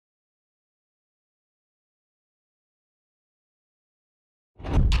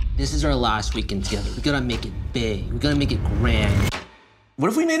This is our last weekend together. We gotta make it big. We gotta make it grand. What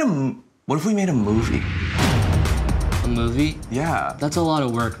if we made a movie? A movie? Yeah. That's a lot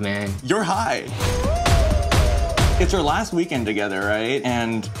of work, man. You're high. It's our last weekend together, right?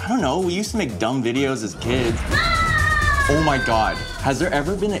 And I don't know, we used to make dumb videos as kids. Oh my God. Has there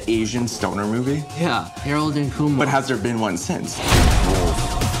ever been an Asian stoner movie? Yeah, Harold and Kumar. But has there been one since?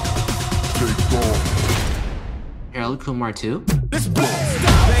 Harold Kumar too?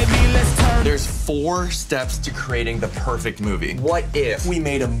 There's 4 steps to creating the perfect movie. What if we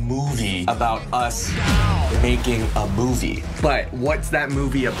made a movie about us making a movie? But what's that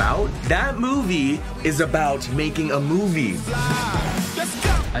movie about? That movie is about making a movie.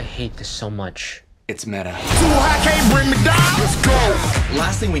 I hate this so much. It's meta. Too high, can't bring me down. Let's go.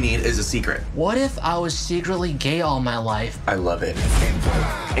 Last thing we need is a secret. What if I was secretly gay all my life? I love it.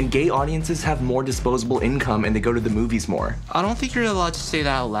 And gay audiences have more disposable income and they go to the movies more. I don't think you're allowed to say that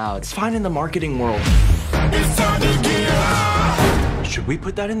out loud. It's fine in the marketing world. It's time to get up. Should we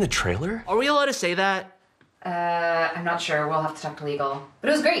put that in the trailer? Are we allowed to say that? I'm not sure. We'll have to talk to legal. But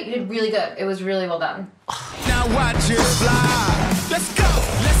it was great. You did really good. It was really well done. Now watch it fly. Let's go.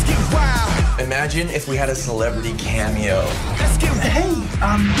 Let's get wild. Imagine if we had a celebrity cameo. Let's get let's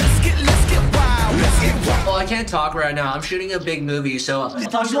get wild. Let's get wild. Well, I can't talk right now. I'm shooting a big movie, so... You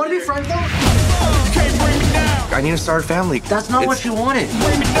want to be friends though? You can't bring me down. I need to start a family. That's not what you wanted.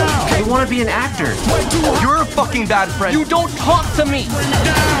 Bring me down. You want to be an actor. Way too high. You're a fucking bad friend. You don't talk to me. Bring me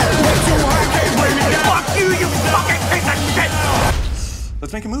down. Way too high, can't bring me down. Fuck you, you fucking piece of shit!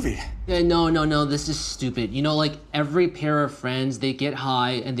 Let's make a movie. Yeah, no, this is stupid. You know, like, every pair of friends, they get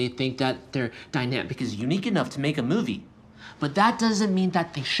high and they think that their dynamic is unique enough to make a movie. But that doesn't mean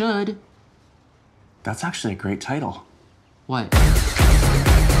that they should. That's actually a great title. What?